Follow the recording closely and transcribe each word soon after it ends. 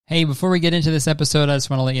Hey, before we get into this episode, I just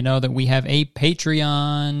want to let you know that we have a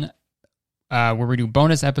Patreon where we do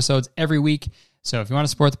bonus episodes every week. So if you want to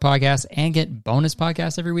support the podcast and get bonus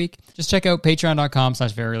podcasts every week, just check out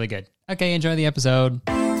patreon.com/veryreallygood. Okay, enjoy the episode.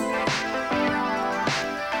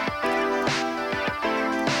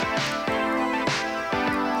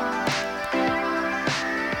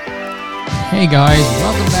 Hey guys,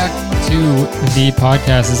 welcome back to the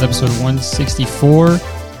podcast. This is episode 164.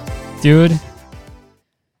 Dude,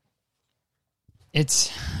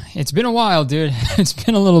 it's been a while, dude. It's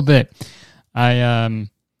been a little bit. I'll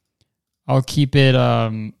keep it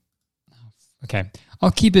okay.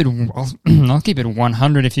 I'll keep it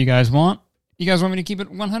 100 if you guys want. You guys want me to keep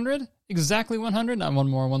it 100? Exactly 100, not one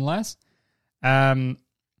more, one less.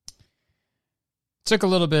 Took a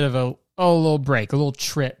little bit of a little break, a little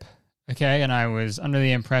trip. Okay, and I was under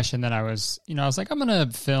the impression that I was like, I'm going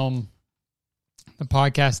to film the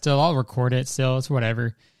podcast still. I'll record it still. It's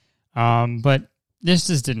whatever. But this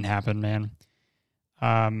just didn't happen, man.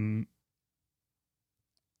 As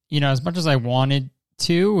much as I wanted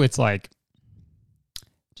to, it's like,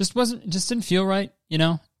 just didn't feel right,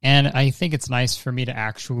 And I think it's nice for me to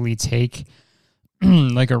actually take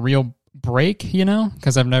like a real break,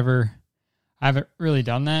 because I haven't really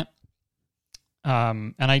done that.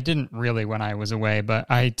 And I didn't really when I was away, but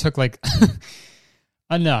I took like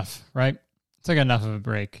enough, right? Took enough of a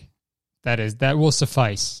break. That will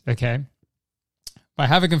suffice, okay? But I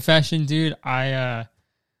have a confession, dude. I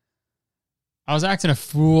was acting a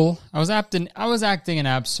fool. I was acting an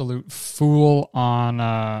absolute fool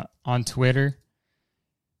on Twitter,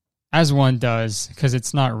 as one does, because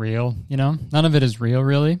it's not real, None of it is real,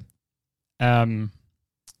 really.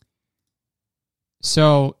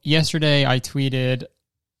 So yesterday I tweeted,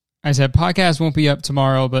 I said, podcast won't be up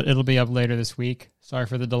tomorrow, but it'll be up later this week. Sorry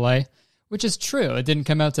for the delay, which is true. It didn't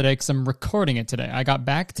come out today because I'm recording it today. I got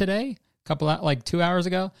back today, 2 hours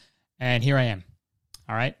ago, and here I am.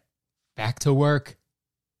 All right, back to work.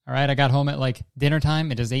 All right, I got home at dinner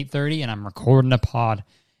time. It is 8:30, and I'm recording a pod,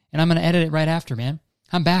 and I'm going to edit it right after, man.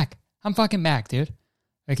 I'm back. I'm fucking back, dude.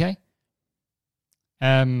 Okay?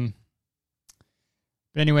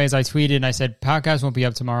 But anyways, I tweeted and I said, podcast won't be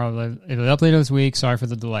up tomorrow. It'll be up later this week. Sorry for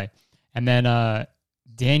the delay. And then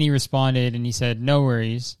Danny responded and he said, no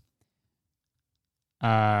worries.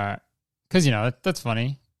 Because, that's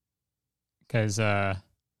funny. Because it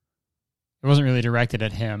wasn't really directed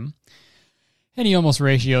at him. And he almost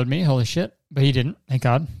ratioed me. Holy shit. But he didn't. Thank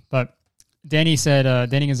God. But Danny said,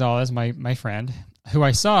 Danny Gonzalez, my friend, who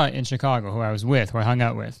I saw in Chicago, who I was with, who I hung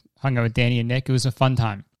out with Danny and Nick. It was a fun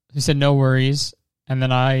time. He said, no worries. And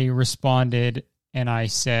then I responded and I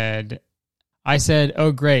said,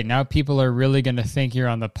 oh, great. Now people are really going to think you're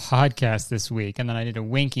on the podcast this week. And then I did a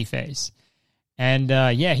winky face. And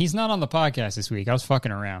yeah, he's not on the podcast this week. I was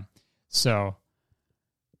fucking around. So,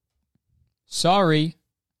 sorry.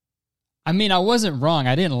 I mean, I wasn't wrong.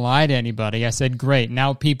 I didn't lie to anybody. I said, great.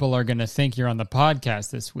 Now people are going to think you're on the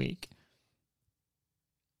podcast this week.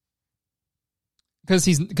 Because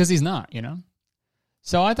he's not,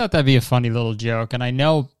 So I thought that'd be a funny little joke, and I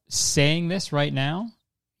know saying this right now,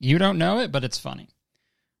 you don't know it, but it's funny.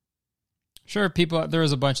 Sure, there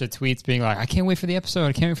was a bunch of tweets being like, I can't wait for the episode.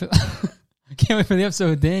 I can't wait for the episode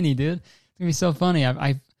with Danny, dude. It's gonna be so funny.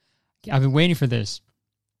 I've been waiting for this.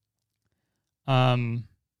 And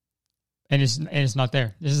it's not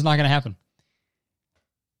there. This is not gonna happen.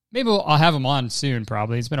 Maybe I'll have him on soon.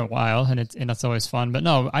 Probably it's been a while, and that's always fun. But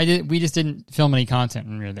no, we just didn't film any content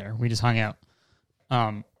when we were there. We just hung out.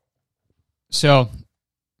 So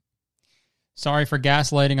sorry for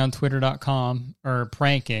gaslighting on twitter.com or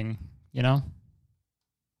pranking, Yeah,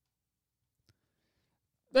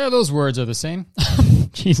 those words are the same.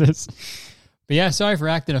 Jesus. But yeah, sorry for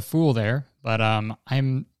acting a fool there, but I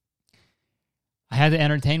had to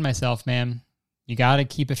entertain myself, man. You got to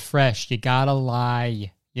keep it fresh. You got to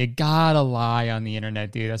lie. You got to lie on the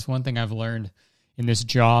internet, dude. That's one thing I've learned in this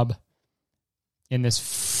job. In this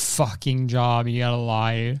fucking job, you gotta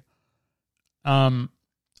lie. But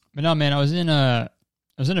no, man, I was in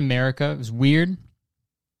America. It was weird.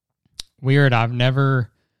 I've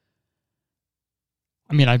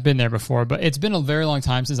been there before, but it's been a very long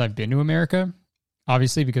time since I've been to America.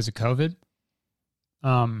 Obviously, because of COVID.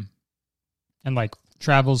 And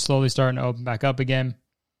travel's slowly starting to open back up again.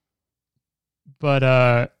 But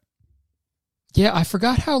yeah, I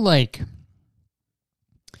forgot how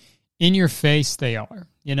in your face they are.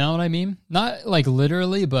 You know what I mean? Not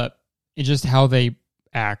literally, but it's just how they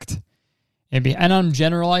act. And I'm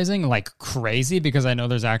generalizing crazy because I know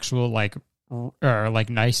there's actual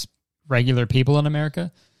nice regular people in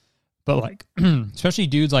America. But especially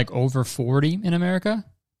dudes over 40 in America,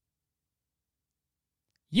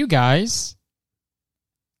 you guys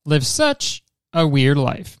live such a weird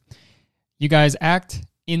life. You guys act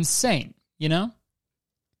insane, you know?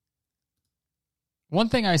 One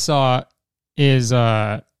thing I saw is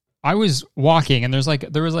I was walking and there was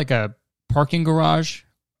like a parking garage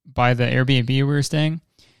by the Airbnb we were staying.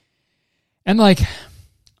 And like,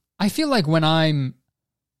 I feel like when I'm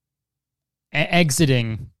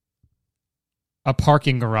exiting a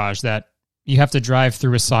parking garage that you have to drive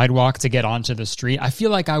through a sidewalk to get onto the street, I feel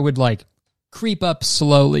like I would like creep up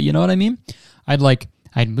slowly. You know what I mean?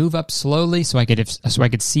 I'd move up slowly so I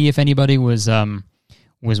could see if anybody was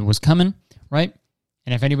coming, right?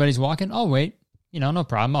 And if anybody's walking, I'll wait. You know, no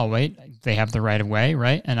problem. I'll wait. They have the right of way,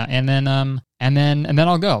 right? And then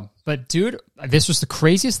I'll go. But dude, this was the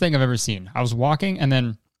craziest thing I've ever seen. I was walking, and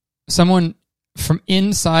then someone from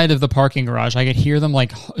inside of the parking garage, I could hear them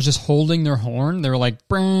like just holding their horn. They were like,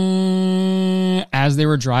 "Brrrr," as they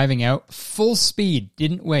were driving out, full speed.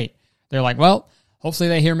 Didn't wait. They're like, well, hopefully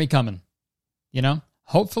they hear me coming. You know,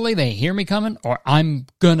 hopefully they hear me coming, or I'm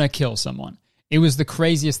gonna kill someone. It was the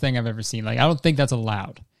craziest thing I've ever seen. Like, I don't think that's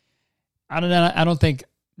allowed. I don't think,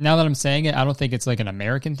 now that I'm saying it, I don't think it's like an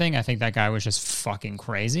American thing. I think that guy was just fucking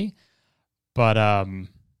crazy. But I'm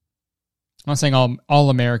not saying all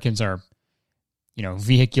Americans are, you know,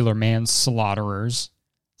 vehicular manslaughterers.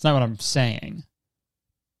 It's not what I'm saying.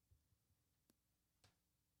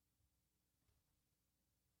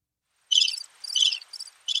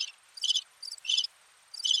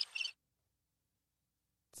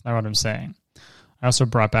 It's not what I'm saying. I also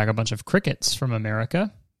brought back a bunch of crickets from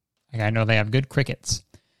America. Like, I know they have good crickets.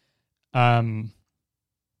 But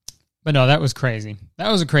no, that was crazy.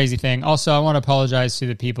 That was a crazy thing. Also, I want to apologize to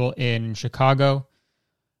the people in Chicago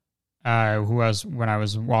when I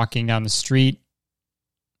was walking down the street,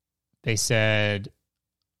 they said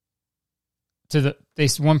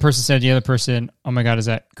one person said to the other person, "Oh my God, is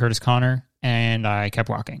that Curtis Connor?" And I kept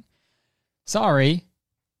walking. Sorry.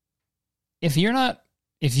 If you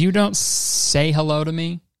don't say hello to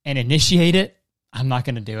me and initiate it, I'm not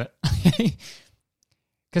going to do it.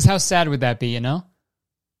 Because how sad would that be, you know?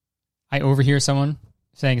 I overhear someone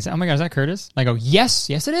saying, "Oh my God, is that Curtis?" And I go, yes,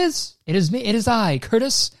 it is. It is me. It is I,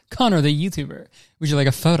 Curtis Connor, the YouTuber. Would you like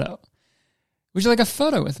a photo? Would you like a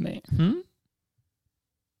photo with me?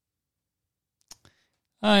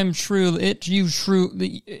 I'm true. The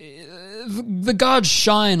gods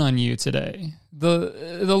shine on you today.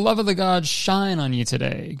 The love of the gods shine on you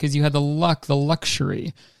today because you had the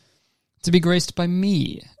luxury to be graced by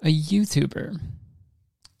me, a YouTuber,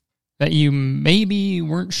 that you maybe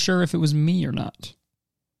weren't sure if it was me or not.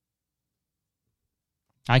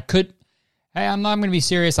 I'm not going to be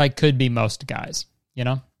serious. I could be most guys, you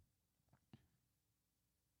know?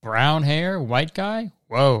 Brown hair, white guy?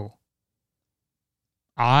 Whoa.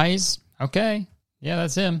 Eyes? Okay. Yeah,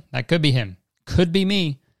 that's him. That could be him. Could be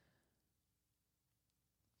me.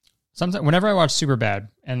 Sometimes, whenever I watch Superbad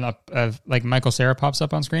and like Michael Cera pops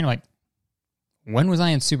up on screen, I'm like, when was I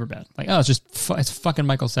in Superbad? Like, oh, it's fucking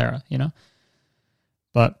Michael Cera, you know?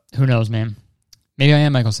 But who knows, man? Maybe I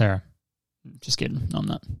am Michael Cera. Just kidding. No, I'm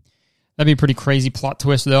not. That'd be a pretty crazy plot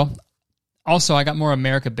twist, though. Also, I got more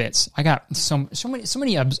America bits. I got so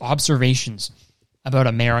many observations about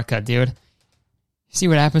America, dude. See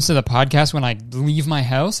what happens to the podcast when I leave my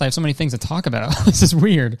house? I have so many things to talk about. This is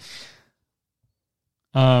weird.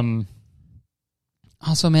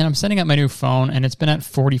 Also, man, I'm setting up my new phone, and it's been at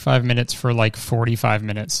 45 minutes for like 45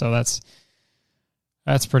 minutes, so that's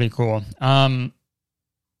pretty cool.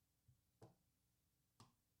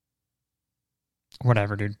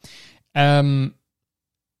 Whatever, dude.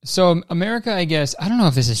 So America, I guess, I don't know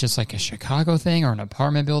if this is just like a Chicago thing or an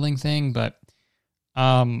apartment building thing, but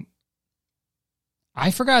I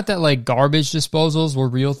forgot that like garbage disposals were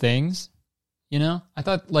real things. You know, I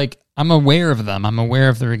thought like I'm aware of them. I'm aware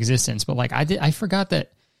of their existence, but like I forgot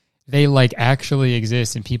that they like actually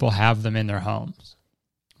exist and people have them in their homes,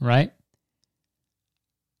 right?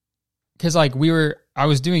 Because like I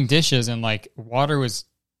was doing dishes and like water was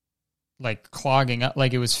like clogging up,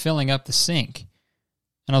 like it was filling up the sink,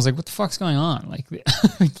 and I was like, "What the fuck's going on?" Like,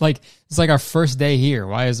 like it's like our first day here.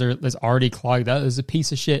 Why is this already clogged up? There's a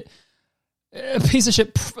piece of shit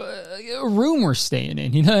room we're staying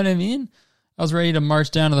in. You know what I mean? I was ready to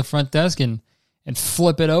march down to the front desk and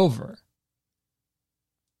flip it over.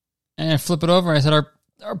 And I flip it over, I said,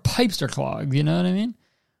 our pipes are clogged, you know what I mean?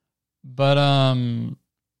 But,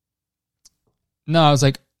 no, I was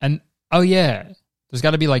like, oh yeah, there's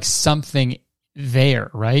got to be like something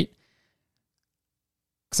there, right?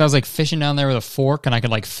 Because I was like fishing down there with a fork and I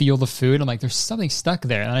could like feel the food. I'm like, there's something stuck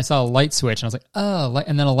there. And then I saw a light switch and I was like, oh,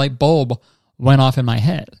 and then a light bulb went off in my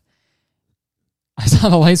head. I saw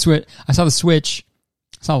the light switch. I saw the switch.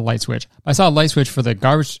 I saw the light switch. I saw a light switch for the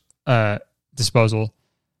garbage disposal,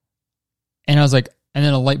 and I was like, and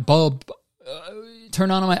then a light bulb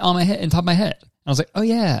turned on my head, on top of my head. And I was like, oh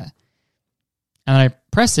yeah, and I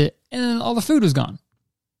pressed it, and then all the food was gone.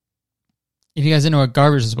 If you guys didn't know what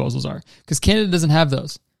garbage disposals are, because Canada doesn't have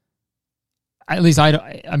those. At least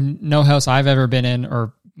I'm no house I've ever been in,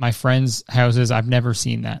 or my friends' houses, I've never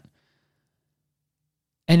seen that.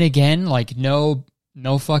 And again, like no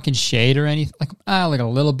fucking shade or anything, like a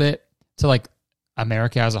little bit to like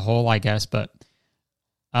America as a whole, I guess. But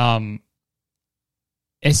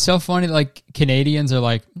it's so funny. Like Canadians are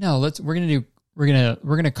like, no, we're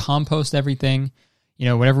gonna compost everything. You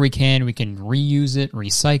know, whatever we can reuse it,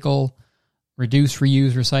 recycle, reduce,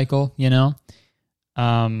 reuse, recycle. You know,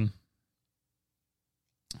 oh,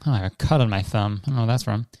 I have a cut on my thumb. I don't know where that's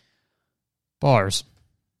from. Bars.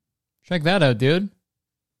 Check that out, dude. A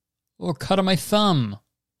little cut on my thumb.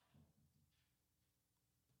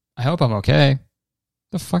 I hope I'm okay.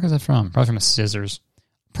 The fuck is that from? Probably from a scissors.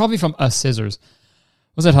 Probably from a scissors.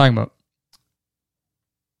 What's I talking about?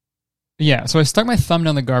 Yeah, so I stuck my thumb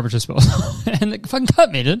down the garbage disposal and it fucking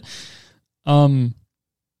cut me, dude. No,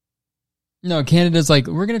 Canada's like,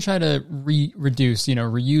 we're going to try to reduce,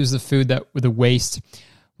 reuse the food with the waste.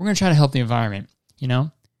 We're going to try to help the environment,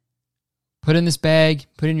 Put it in this bag,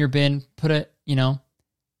 put it in your bin, put it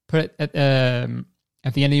at the end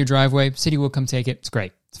of your driveway. City will come take it. It's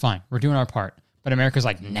great. It's fine. We're doing our part. But America's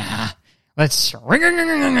like, nah, let's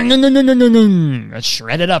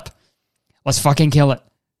shred it up. Let's fucking kill it.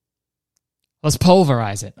 Let's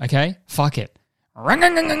pulverize it, okay? Fuck it.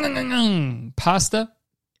 Pasta,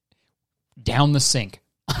 down the sink.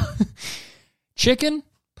 Chicken,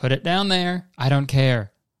 put it down there. I don't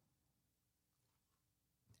care.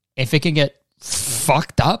 If it can get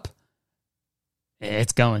fucked up,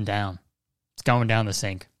 it's going down. It's going down the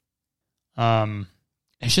sink.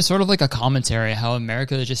 It's just sort of like a commentary how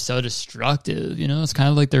America is just so destructive. It's kind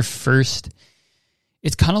of like their first.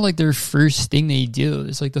 It's kind of like their first thing they do.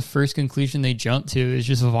 It's like the first conclusion they jump to is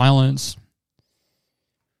just violence.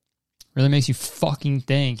 Really makes you fucking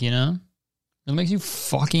think, Really makes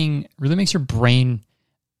your brain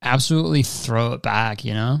absolutely throw it back,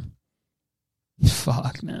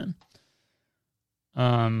 Fuck, man.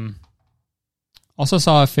 Also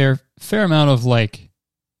saw a fair amount of like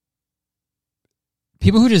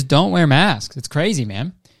people who just don't wear masks. It's crazy,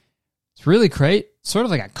 man. It's really crazy. Sort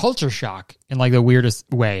of like a culture shock in like the weirdest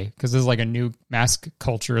way, because there's like a new mask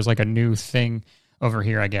culture is like a new thing over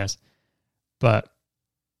here, I guess. But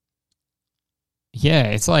yeah,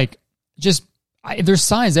 it's like there's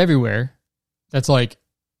signs everywhere that's like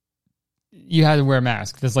you have to wear a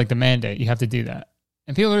mask. That's like the mandate. You have to do that.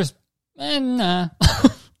 And people are just, nah.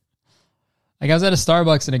 Like I was at a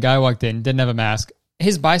Starbucks and a guy walked in, didn't have a mask.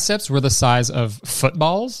 His biceps were the size of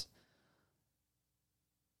footballs.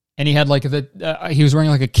 And he had like he was wearing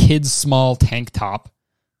like a kid's small tank top.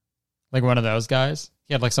 Like one of those guys.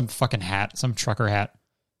 He had like some fucking hat, some trucker hat.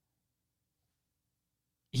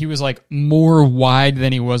 He was like more wide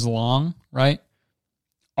than he was long, right?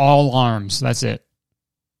 All arms, that's it.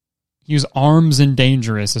 He was arms and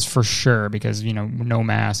dangerous, is for sure, because, no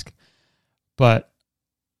mask. But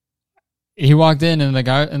he walked in and the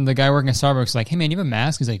guy working at Starbucks was like, hey man, you have a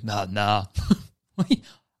mask? He's like, no.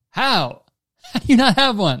 How? How do you not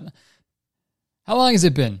have one? How long has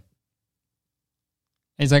it been?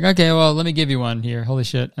 He's like, okay, well, let me give you one here. Holy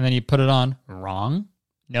shit. And then he put it on. Wrong.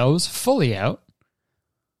 Nose fully out.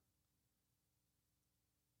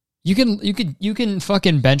 You can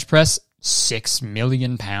fucking bench press 6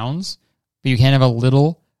 million pounds, but you can't have a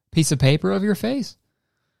little piece of paper of your face?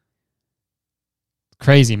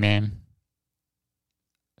 Crazy, man.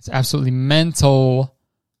 It's absolutely mental.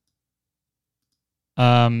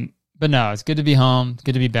 But no, it's good to be home. It's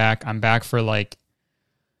good to be back. I'm back for like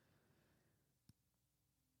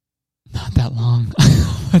not that long.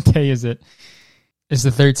 What day is it? It's the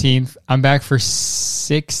 13th. I'm back for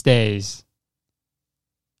 6 days.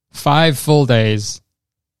 5 full days.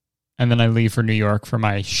 And then I leave for New York for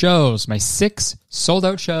my shows. My 6 sold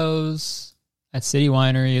out shows at City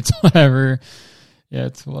Winery. It's whatever. Yeah,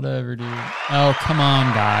 it's whatever, dude. Oh, come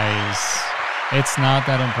on, guys. It's not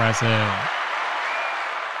that impressive.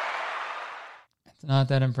 It's not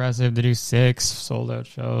that impressive to do 6 sold-out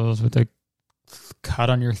shows with a cut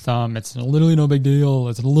on your thumb. It's literally no big deal.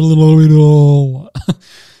 It's literally no big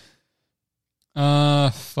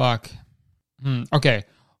deal. Fuck. Okay.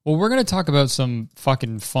 Well, we're going to talk about some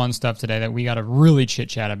fucking fun stuff today that we got to really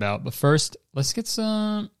chit-chat about. But first, let's get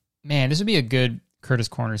some... Man, this would be a good Curtis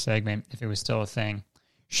Corner segment if it was still a thing.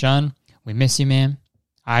 Sean, we miss you, man.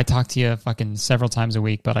 I talk to you fucking several times a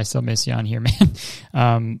week, but I still miss you on here,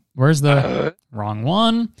 man. Where's the wrong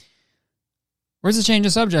one? Where's the change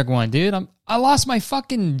of subject one, dude? I lost my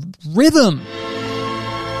fucking rhythm.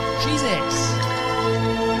 Jesus.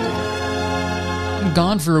 I'm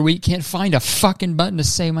gone for a week. Can't find a fucking button to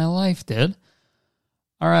save my life, dude.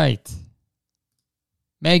 All right.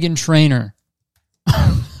 Meghan Trainor.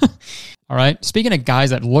 All right. Speaking of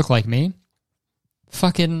guys that look like me,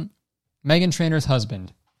 fucking Meghan Trainor's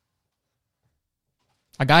husband.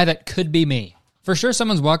 A guy that could be me. For sure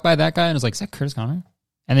someone's walked by that guy and was like, is that Curtis Connor?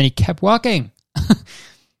 And then he kept walking.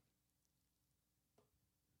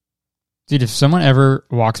 Dude, if someone ever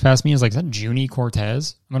walks past me and is like, is that Junie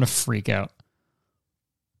Cortez? I'm going to freak out.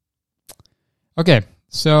 Okay,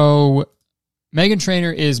 so Meghan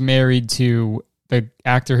Trainor is married to the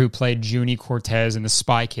actor who played Junie Cortez in the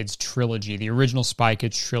Spy Kids trilogy, the original Spy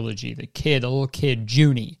Kids trilogy, the little kid,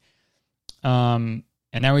 Junie. And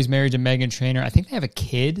now he's married to Meghan Trainor. I think they have a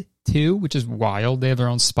kid, too, which is wild. They have their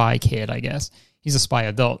own spy kid, I guess. He's a spy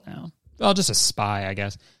adult now. Well, just a spy, I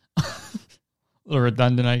guess. A little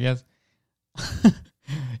redundant, I guess.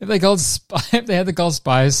 If they had to call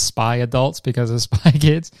spies spy adults because of Spy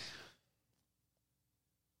Kids.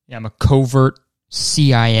 Yeah, I'm a covert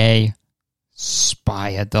CIA spy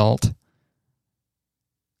adult.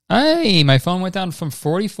 Hey, my phone went down from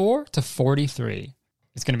 44 to 43.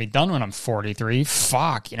 It's going to be done when I'm 43.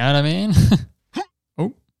 Fuck, you know what I mean?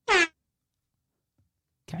 Oh.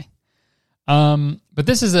 Okay. But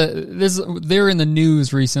they're in the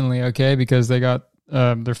news recently, okay, because they got,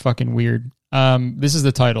 they're fucking weird. This is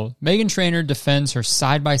the title. Meghan Trainor defends her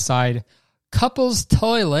side-by-side couple's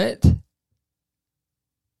toilet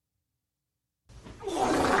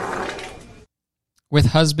with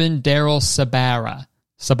husband Daryl Sabara.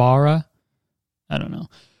 Sabara? I don't know.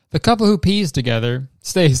 The couple who pees together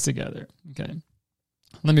stays together. Okay.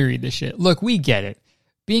 Let me read this shit. Look, we get it.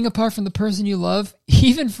 Being apart from the person you love,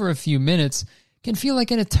 even for a few minutes, can feel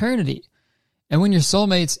like an eternity. And when you're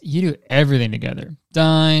soulmates, you do everything together.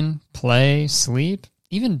 Dine, play, sleep,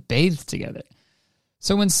 even bathe together.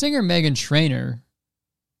 So when singer Meghan Trainor,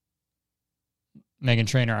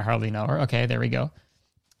 I hardly know her. Okay, there we go.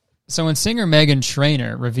 So when singer Meghan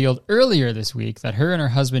Trainor revealed earlier this week that her and her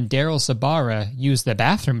husband Daryl Sabara used the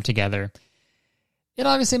bathroom together, it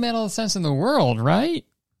obviously made all the sense in the world, right?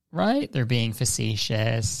 Right? They're being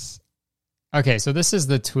facetious. Okay, so this is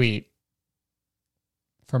the tweet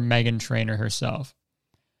from Meghan Trainor herself.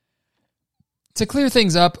 To clear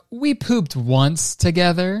things up, we pooped once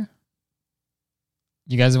together.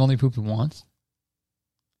 You guys have only pooped once?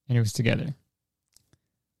 And it was together.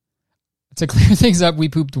 To clear things up, we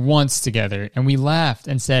pooped once together, and we laughed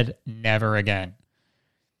and said, never again.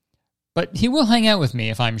 But he will hang out with me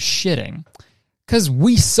if I'm shitting, because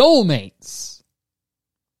we soulmates.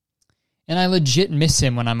 And I legit miss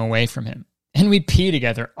him when I'm away from him. And we pee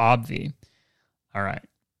together, obvi. All right.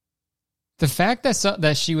 The fact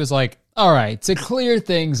that she was like, all right, to clear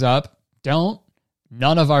things up,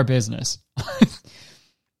 none of our business.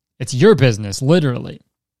 It's your business, literally.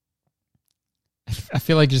 I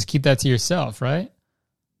feel like just keep that to yourself, right?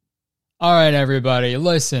 All right, everybody,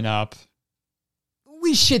 listen up.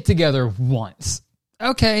 We shit together once.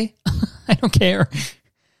 Okay, I don't care.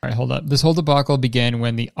 All right, hold up. This whole debacle began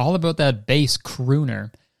when the All About That Bass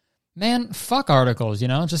crooner, man, fuck articles, you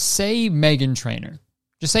know? Just say Meghan Trainor.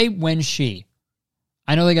 Just say when she.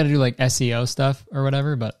 I know they got to do like SEO stuff or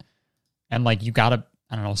whatever, and like you got to,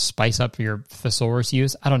 I don't know, spice up your thesaurus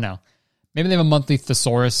use. I don't know. Maybe they have a monthly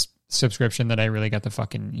thesaurus subscription that I really got to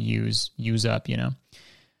fucking use up, you know.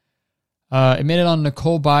 It made it on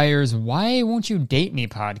Nicole Byers' Why Won't You Date Me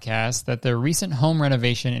podcast that their recent home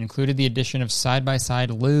renovation included the addition of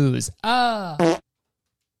side-by-side loos.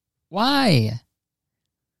 Why?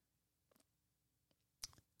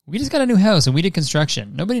 We just got a new house and we did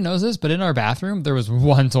construction. Nobody knows this, but in our bathroom, there was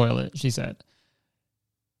one toilet, she said.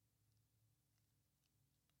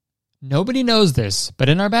 Nobody knows this, but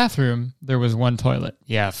in our bathroom, there was one toilet.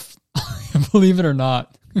 Yeah, believe it or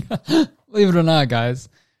not. Believe it or not, guys.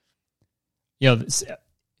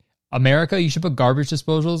 America, you should put garbage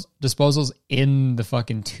disposals in the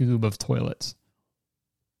fucking tube of toilets.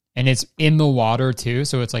 And it's in the water, too,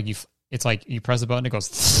 so it's like you press the button, it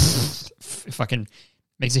goes... it fucking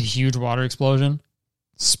makes a huge water explosion.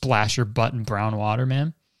 Splash your butt in brown water,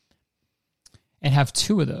 man. And have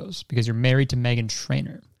two of those, because you're married to Meghan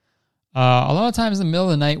Trainor. A lot of times in the middle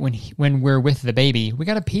of the night when we're with the baby, we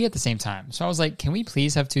got to pee at the same time. So I was like, can we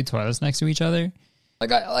please have two toilets next to each other?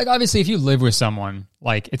 Like obviously if you live with someone,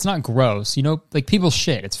 like it's not gross, you know, like people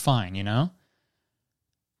shit, it's fine, you know?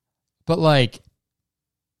 But like,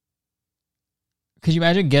 could you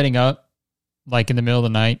imagine getting up like in the middle of the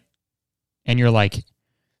night and you're like,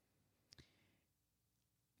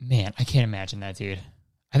 man, I can't imagine that, dude.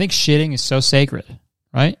 I think shitting is so sacred,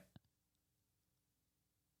 right?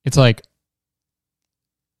 It's like,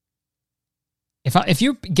 if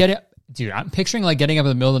you get it, dude, I'm picturing like getting up in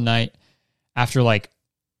the middle of the night after like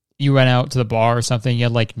you went out to the bar or something, you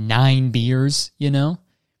had like 9 beers, you know,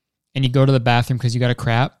 and you go to the bathroom because you got a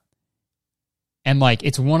crap. And like,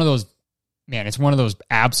 it's one of those, man, it's one of those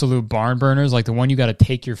absolute barn burners, like the one you got to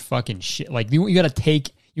take your fucking shit, like you got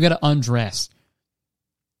to undress.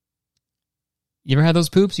 You ever had those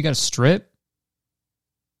poops? You got to strip?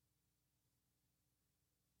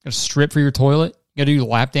 Got to strip for your toilet? You got to do a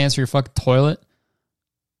lap dance for your fucking toilet?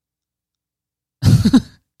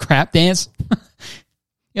 Crap dance? You got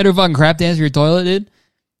to do a fucking crap dance for your toilet, dude?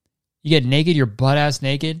 You get naked, you're butt ass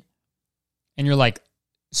naked, and you're like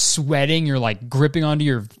sweating, you're like gripping onto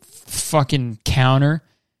your fucking counter.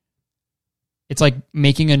 It's like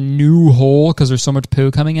making a new hole because there's so much poo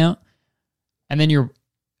coming out. And then your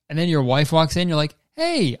wife walks in, you're like,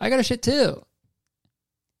 hey, I got a shit too.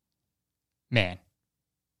 Man.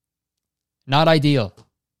 Not ideal.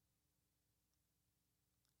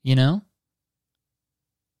 You know?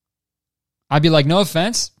 I'd be like, no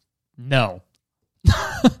offense. No.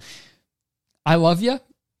 I love you,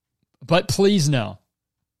 but please no.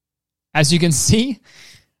 As you can see,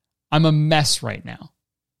 I'm a mess right now.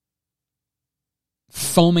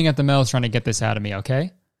 Foaming at the mouth trying to get this out of me,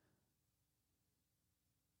 okay?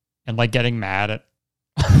 And like getting mad at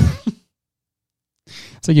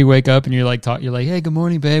it's like you wake up and you're like hey, good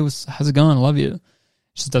morning, babe, how's it going? I love you.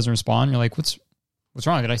 She just doesn't respond. You're like, what's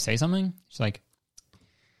wrong? Did I say something? She's like,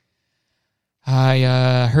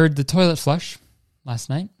 I heard the toilet flush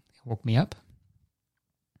last night. It woke me up.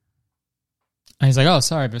 And he's like, oh,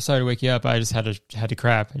 sorry to wake you up. I just had to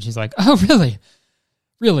crap. And she's like, oh, really?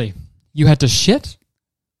 Really? You had to shit?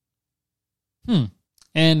 And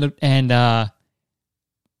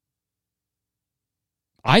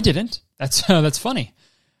I didn't. That's funny.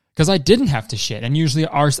 Because I didn't have to shit. And usually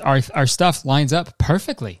our stuff lines up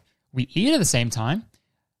perfectly. We eat at the same time.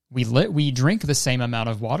 We drink the same amount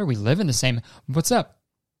of water. We live in the same... What's up?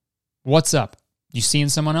 What's up? You seeing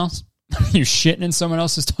someone else? You shitting in someone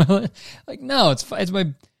else's toilet? Like, no, it's my...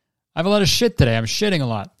 I have a lot of shit today. I'm shitting a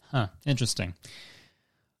lot. Huh, interesting.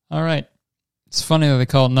 All right. It's funny that they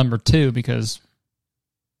call it number 2 because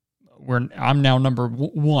I'm now number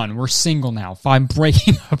 1. We're single now. If I'm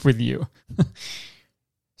breaking up with you.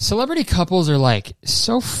 Celebrity couples are like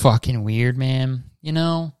so fucking weird, man. You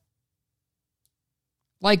know?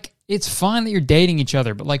 Like, it's fine that you're dating each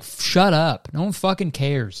other, but like, shut up. No one fucking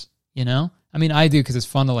cares. You know? I mean, I do because it's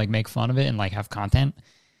fun to like make fun of it and like have content.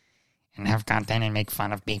 And have content and make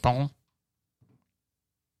fun of people.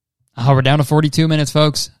 Oh, we're down to 42 minutes,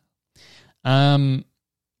 folks. But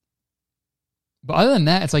other than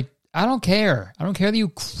that, it's like, I don't care. I don't care that you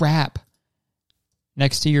crap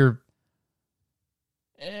next to your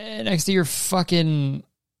fucking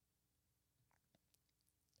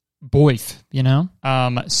boyf, you know?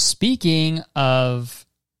 Speaking of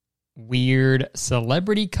weird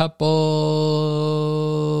celebrity couples,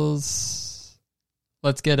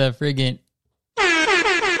 let's get a friggin'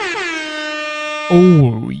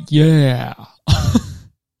 oh, yeah.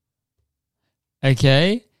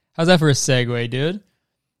 Okay. How's that for a segue, dude?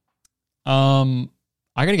 I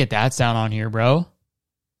gotta get that sound on here, bro.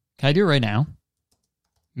 Can I do it right now?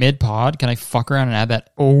 Mid-pod? Can I fuck around and add that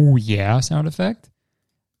oh yeah sound effect?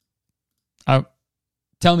 Tell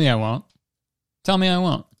me I won't. Tell me I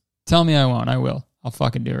won't. Tell me I won't. I will. I'll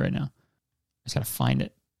fucking do it right now. I just gotta find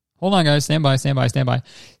it. Hold on, guys. Stand by.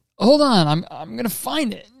 Hold on. I'm gonna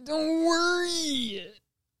find it. Don't worry.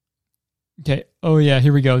 Okay. Oh yeah,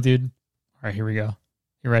 here we go, dude. All right, here we go.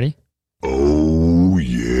 You ready? Oh,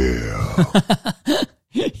 yeah.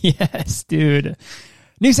 Yes, dude.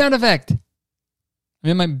 New sound effect. I'm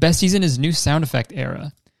in my best season is new sound effect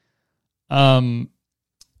era.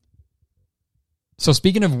 So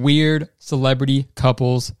speaking of weird celebrity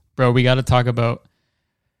couples, bro, we got to talk about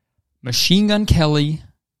Machine Gun Kelly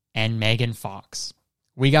and Megan Fox.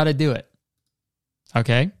 We got to do it.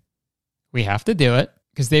 Okay? We have to do it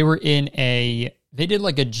because they did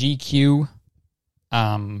like a GQ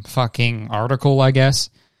fucking article, I guess,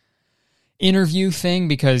 interview thing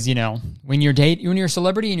because, you know, when you're a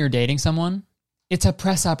celebrity and you're dating someone, it's a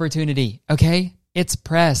press opportunity, okay? It's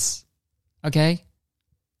press, okay?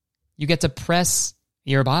 You get to press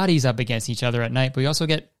your bodies up against each other at night, but you also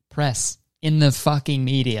get press in the fucking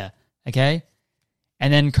media, okay?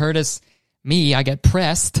 And then Curtis, I get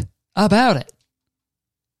pressed about it,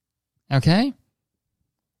 okay?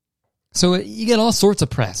 So you get all sorts of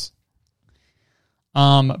press.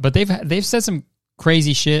 But they've said some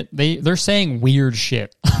crazy shit. They're saying weird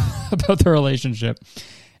shit about their relationship.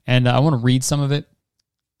 And I want to read some of it.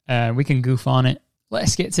 We can goof on it.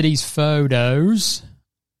 Let's get to these photos.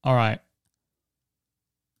 All right.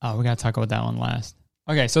 Oh, we got to talk about that one last.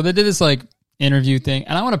 Okay, so they did this like interview thing,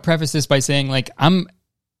 and I want to preface this by saying like I'm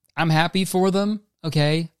happy for them,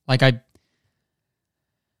 okay? Like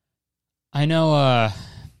I know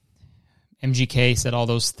MGK said all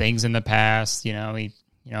those things in the past, he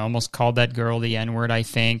almost called that girl the N-word, I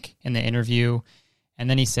think, in the interview. And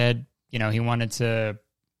then he said, he wanted to,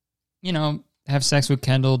 have sex with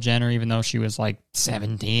Kendall Jenner, even though she was like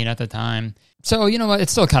 17 at the time. So, you know what?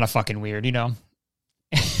 It's still kind of fucking weird,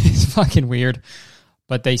 It's fucking weird.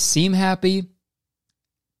 But they seem happy.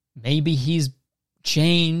 Maybe he's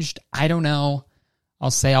changed. I don't know.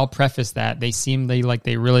 I'll preface that. They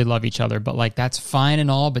really love each other, but like that's fine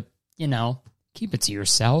and all, but keep it to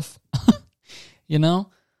yourself. They're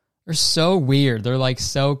so weird. They're like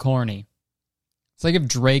so corny. It's like if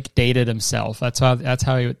Drake dated himself. That's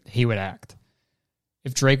how he would act.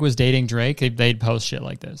 If Drake was dating Drake, they'd post shit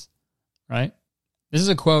like this, right? This is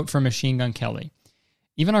a quote from Machine Gun Kelly.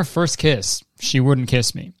 Even our first kiss, she wouldn't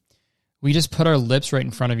kiss me. We just put our lips right in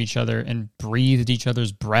front of each other and breathed each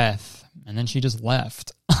other's breath, and then she just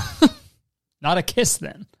left. Not a kiss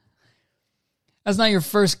then. That's not your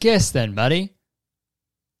first kiss then, buddy.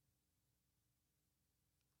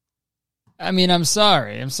 I mean, I'm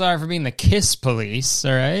sorry. I'm sorry for being the kiss police,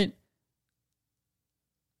 all right?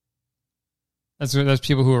 That's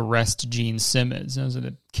people who arrest Gene Simmons. Those are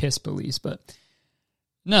the kiss police, but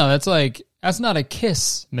no, that's not a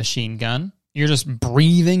kiss, Machine Gun. You're just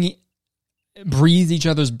breathed each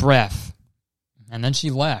other's breath, and then she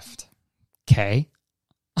left. Okay.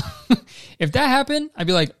 If that happened, I'd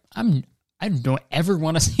be like, I don't ever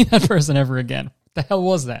want to see that person ever again. What the hell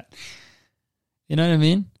was that? You know what I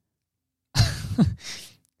mean?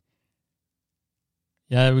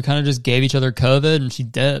 Yeah, we kind of just gave each other COVID, and she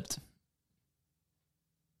dipped.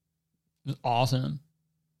 It was awesome.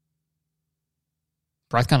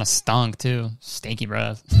 Breath kind of stunk, too. Stinky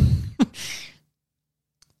breath.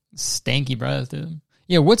 Stanky breath, dude.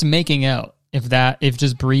 Yeah, what's making out if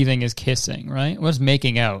just breathing is kissing, right? What's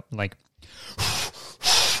making out? Like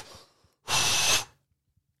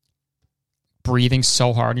breathing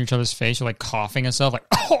so hard in each other's face, you're like coughing and stuff, like,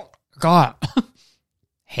 oh, God.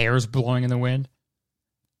 Hair's blowing in the wind.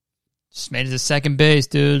 Just made it to second base,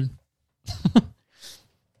 dude.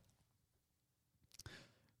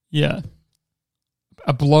 Yeah.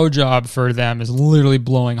 A blowjob for them is literally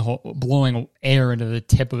blowing air into the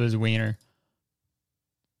tip of his wiener.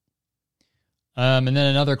 And then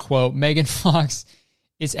another quote, Megan Fox,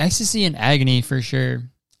 it's ecstasy and agony for sure.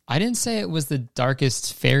 I didn't say it was the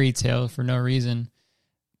darkest fairy tale for no reason.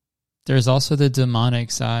 There's also the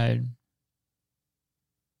demonic side.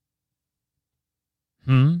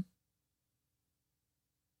 The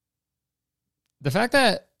fact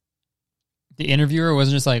that the interviewer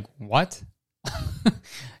wasn't just like, what?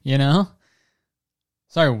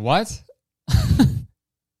 Sorry, what?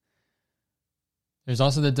 There's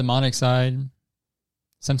also the demonic side.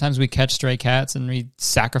 Sometimes we catch stray cats and we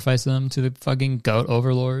sacrifice them to the fucking goat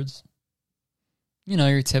overlords.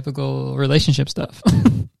 Your typical relationship stuff.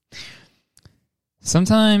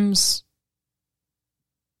 Sometimes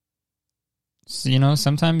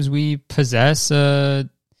we possess a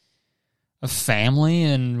family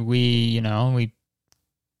and we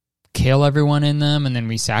kill everyone in them, and then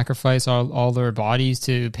we sacrifice all their bodies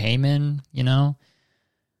to pay men,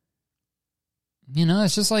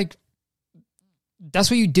 it's just like, that's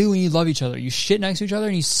what you do when you love each other. You shit next to each other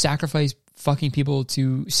and you sacrifice fucking people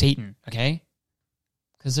to Satan, okay?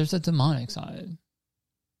 Because there's a demonic side.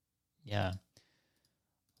 Yeah.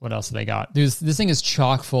 What else have they got? Dude, this thing is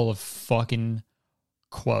chock full of fucking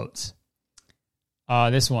quotes.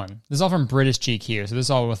 This is all from British GQ, so this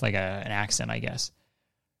is all with like an accent, I guess.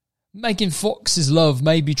 Megan Fox's love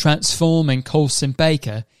may be transforming Colson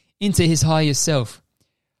Baker into his higher self,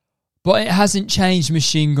 but it hasn't changed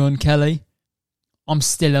Machine Gun Kelly. I'm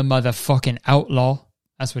still a motherfucking outlaw.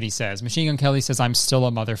 That's what he says. Machine Gun Kelly says, I'm still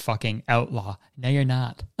a motherfucking outlaw. No, you're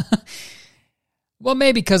not. Well,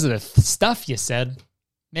 maybe because of the stuff you said.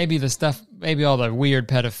 Maybe all the weird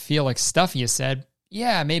pedophilic stuff you said.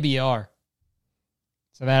 Yeah, maybe you are.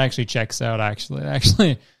 So that actually checks out,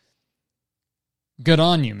 actually. Good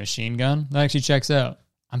on you, Machine Gun. That actually checks out.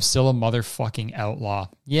 I'm still a motherfucking outlaw.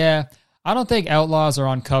 Yeah, I don't think outlaws are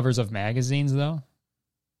on covers of magazines, though.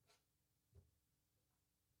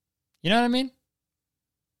 You know what I mean?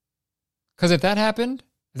 Because if that happened,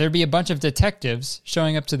 there'd be a bunch of detectives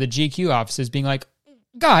showing up to the GQ offices being like,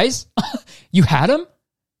 guys, you had him?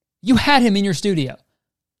 You had him in your studio.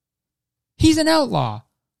 He's an outlaw.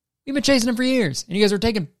 We've been chasing him for years. And you guys are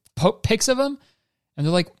taking pics of him? And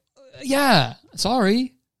they're like, yeah,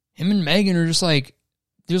 sorry. Him and Megan are just like,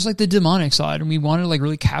 there's like the demonic side, and we wanted to like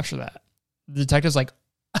really capture that. The detective's like,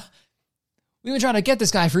 we've been trying to get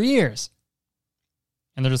this guy for years.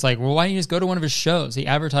 And they're just like, well, why don't you just go to one of his shows? He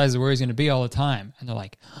advertises where he's going to be all the time. And they're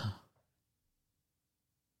like,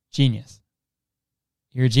 genius.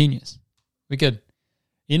 You're a genius. We could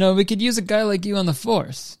use a guy like you on the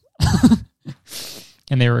force.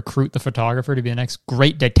 And they recruit the photographer to be the next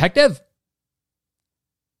great detective.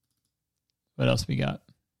 What else we got?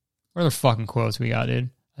 What other fucking quotes we got, dude?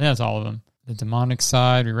 I think that's all of them. The demonic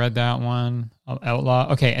side, we read that one.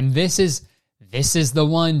 Outlaw. Okay, and this is the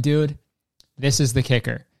one, dude. This is the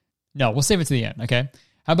kicker. No, we'll save it to the end, okay?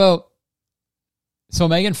 How about, so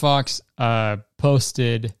Megan Fox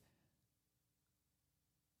posted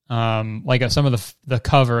some of the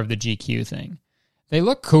cover of the GQ thing. They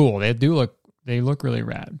look cool. They look really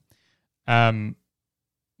rad.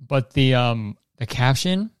 But the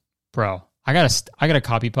caption, bro, I got a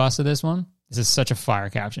copy pasta this one. This is such a fire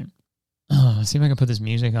caption. Let's see if I can put this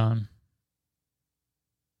music on.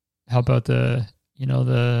 How about the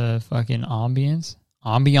fucking ambience?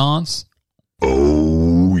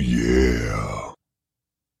 Oh, yeah.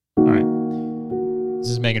 All right. This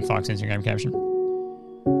is Megan Fox Instagram caption.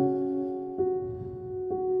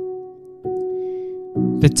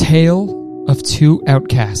 The tale of two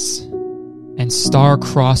outcasts and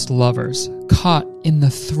star-crossed lovers caught in the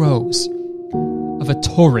throes of a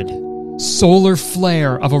torrid solar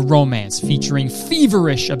flare of a romance featuring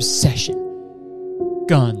feverish obsession,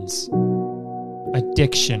 guns,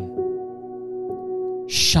 addiction,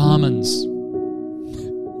 shamans,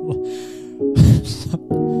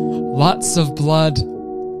 lots of blood,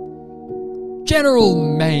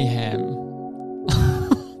 general mayhem,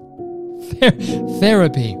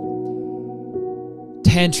 therapy,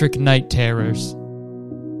 tantric night terrors,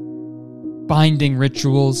 binding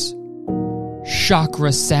rituals,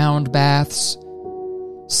 chakra sound baths,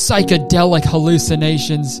 psychedelic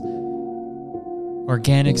hallucinations,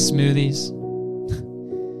 organic smoothies,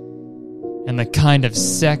 and the kind of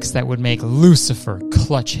sex that would make Lucifer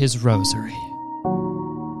clutch his rosary.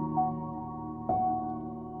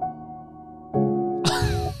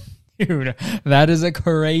 Dude, that is a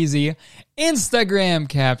crazy Instagram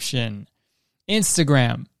caption.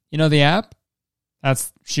 Instagram. You know the app?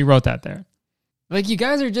 She wrote that there. Like, you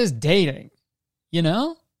guys are just dating, you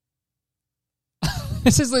know?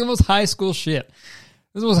 This is like the most high school shit. This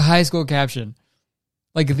is the most high school caption.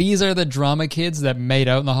 Like, these are the drama kids that made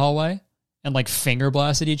out in the hallway and, like, finger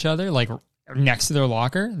blasted each other, like, next to their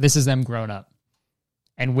locker. This is them grown up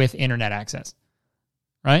and with internet access.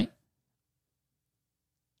 Right?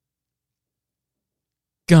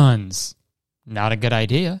 Guns. Not a good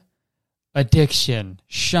idea. Addiction.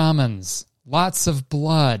 Shamans. Lots of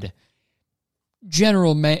blood.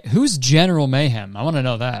 Who's General Mayhem? I want to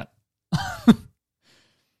know that.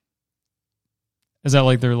 Is that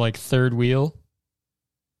like their like third wheel?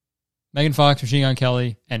 Megan Fox, Machine Gun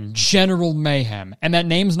Kelly, and General Mayhem. And that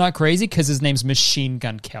name's not crazy because his name's Machine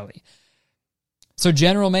Gun Kelly. So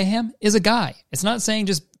General Mayhem is a guy. It's not saying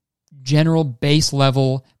just general base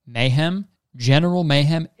level mayhem. General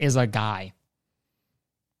Mayhem is a guy.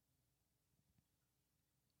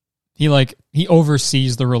 He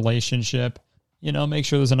oversees the relationship, make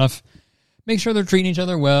sure there's enough, make sure they're treating each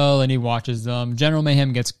other well, and he watches them. General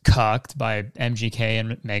Mayhem gets cucked by MGK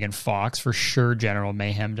and Megan Fox, for sure General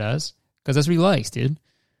Mayhem does, because that's what he likes, dude.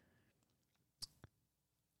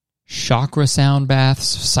 Chakra sound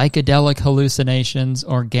baths, psychedelic hallucinations,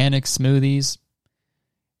 organic smoothies.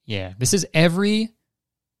 Yeah, this is every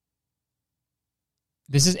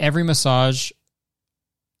massage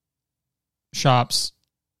shop's.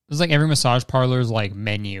 This is like every massage parlor's like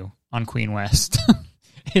menu on Queen West.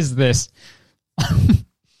 Is this?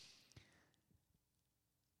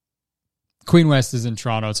 Queen West is in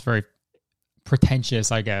Toronto. It's very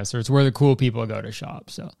pretentious, I guess, or it's where the cool people go to shop.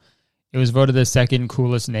 So it was voted the second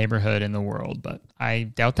coolest neighborhood in the world, but I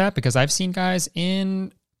doubt that because I've seen guys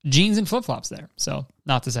in jeans and flip-flops there. So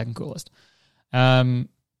not the second coolest. Yeah,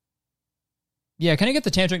 can I get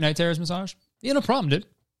the Tantric Night Terrors massage? Yeah, no problem, dude.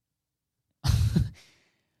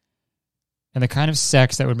 And the kind of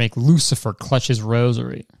sex that would make Lucifer clutch his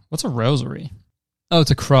rosary. What's a rosary? Oh,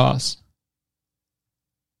 it's a cross.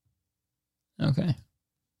 Okay.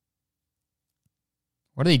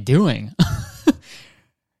 What are they doing?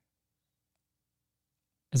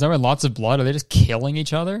 Is that why lots of blood? Are they just killing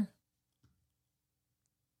each other?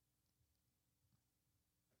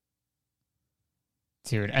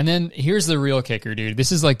 Dude, and then here's the real kicker, dude.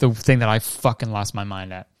 This is like the thing that I fucking lost my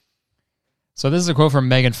mind at. So this is a quote from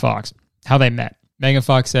Megan Fox, how they met. Megan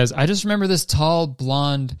Fox says, I just remember this tall,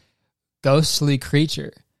 blonde, ghostly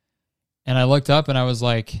creature. And I looked up and I was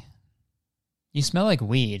like, you smell like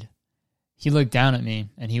weed. He looked down at me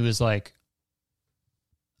and he was like,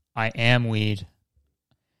 I am weed.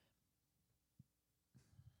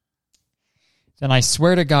 Then I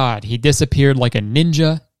swear to God, he disappeared like a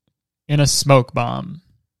ninja in a smoke bomb.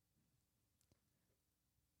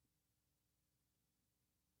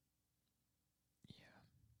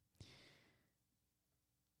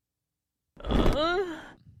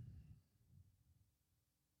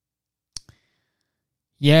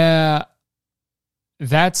 Yeah,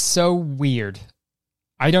 that's so weird.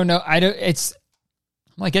 I don't know. I'm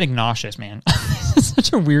like getting nauseous, man. It's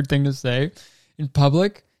such a weird thing to say in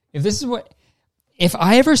public. If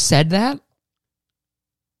I ever said that,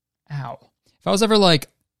 if I was ever like,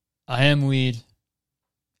 I am weed,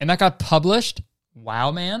 and that got published,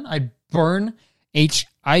 wow, man, I'd burn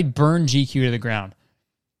GQ to the ground.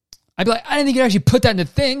 I'd be like, I didn't think you'd actually put that in a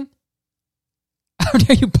thing. How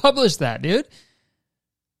dare you publish that, dude?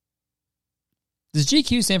 Does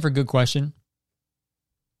GQ stand for good question?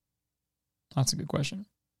 That's a good question.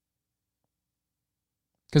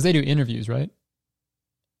 Because they do interviews, right?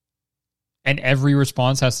 And every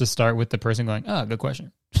response has to start with the person going, oh, good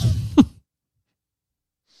question.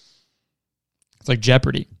 It's like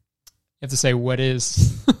Jeopardy. You have to say, what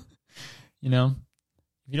is, you know?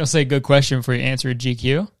 If you don't say good question before you answer a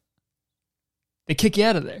GQ, they kick you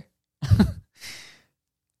out of there.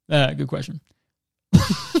 Good question.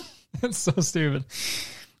 That's so stupid.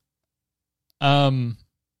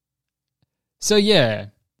 So yeah,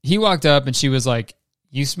 he walked up and she was like,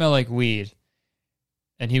 you smell like weed.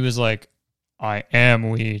 And he was like, I am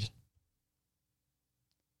weed.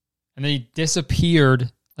 And then he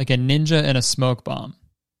disappeared like a ninja in a smoke bomb.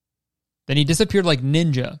 Then he disappeared like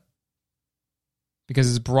ninja because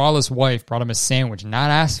his braless wife brought him a sandwich, not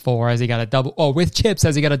asked for, as he got with chips,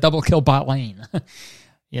 as he got a double kill bot lane.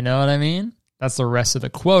 You know what I mean? That's the rest of the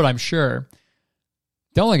quote, I'm sure.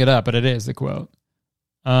 Don't look it up, but it is the quote.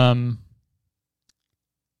 He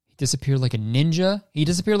disappeared like a ninja. He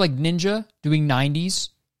disappeared like ninja doing 90s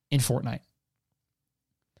in Fortnite.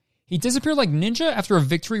 He disappeared like ninja after a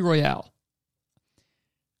victory royale.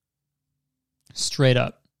 Straight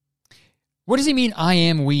up. What does he mean, I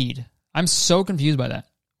am weed? I'm so confused by that.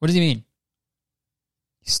 What does he mean?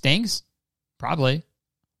 He stinks? Probably.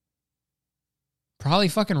 Probably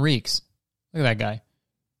fucking reeks. Look at that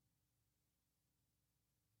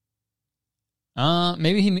guy.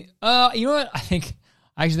 Maybe he... you know what? I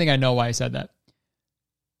actually think I know why I said that.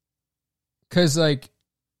 Because, like...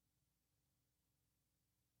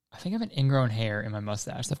 I think I have an ingrown hair in my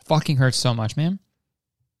mustache. That fucking hurts so much, man.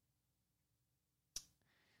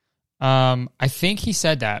 I think he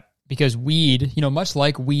said that because weed, much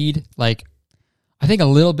like weed, like, I think a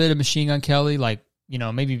little bit of Machine Gun Kelly, like,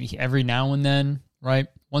 maybe every now and then, right?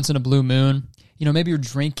 Once in a blue moon. Maybe you're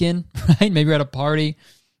drinking, right? Maybe you're at a party.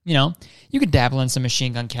 You could dabble in some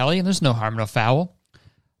Machine Gun Kelly, and there's no harm, no foul.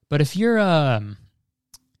 But if you're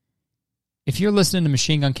listening to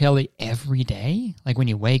Machine Gun Kelly every day, like when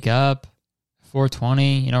you wake up,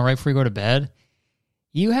 4:20, right before you go to bed,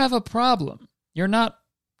 you have a problem. You're not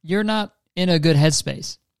in a good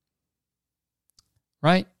headspace,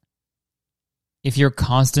 right? If you're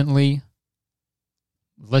constantly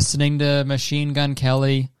listening to Machine Gun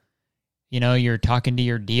Kelly, you're talking to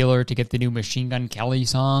your dealer to get the new Machine Gun Kelly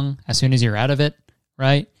song as soon as you're out of it,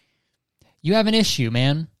 right? You have an issue,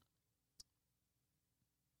 man.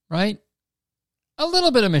 Right? A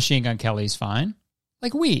little bit of Machine Gun Kelly's fine.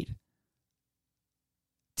 Like weed.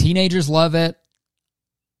 Teenagers love it.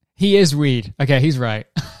 He is weed. Okay, he's right.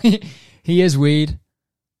 He is weed.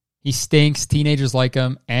 He stinks. Teenagers like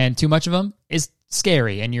him. And too much of him is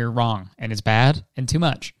scary. And you're wrong. And it's bad. And too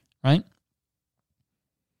much. Right?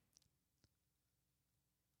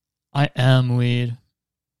 I am weed.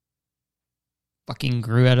 Fucking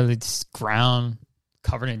grew out of the ground.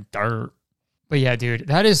 Covered in dirt. But yeah, dude.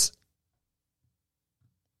 That is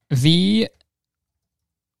the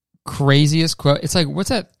craziest quote. It's like, what's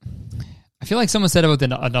that? I feel like someone said it with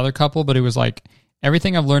another couple, but it was like,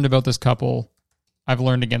 everything I've learned about this couple, I've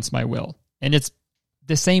learned against my will. And it's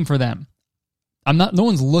the same for them. No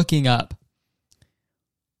one's looking up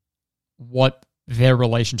what their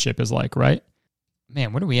relationship is like, right?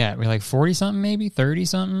 Man, what are we at? We're like 40-something maybe?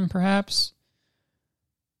 30-something perhaps?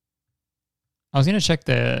 I was going to check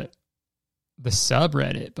the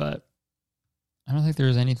subreddit, but I don't think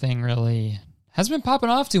there's anything really... Hasn't been popping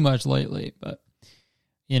off too much lately, but,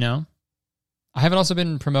 I haven't also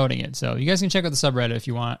been promoting it, so you guys can check out the subreddit if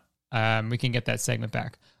you want. We can get that segment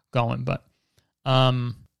back going, but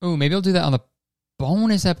maybe I'll do that on the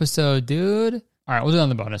bonus episode, dude. All right, we'll do it on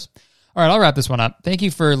the bonus. All right, I'll wrap this one up. Thank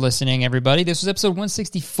you for listening, everybody. This was episode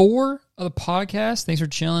 164 of the podcast. Thanks for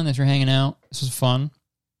chilling. Thanks for hanging out. This was fun.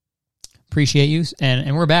 Appreciate you.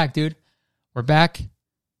 And we're back, dude. We're back.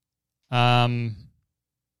 I'll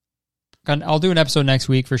do an episode next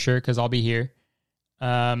week for sure because I'll be here.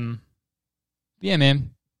 Yeah, man.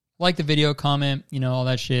 Like the video, comment, all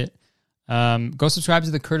that shit. Go subscribe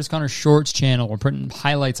to the Curtis Connor Shorts channel. We're putting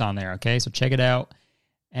highlights on there, okay? So check it out.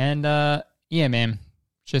 And yeah, man.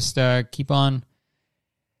 Just keep it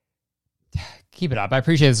up. I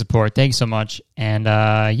appreciate the support. Thank you so much. And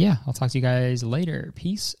yeah, I'll talk to you guys later.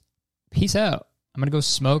 Peace out. I'm going to go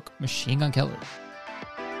smoke Machine Gun Kelly.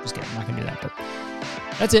 Just kidding. I'm not going to do that, but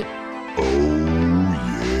that's it. Oh.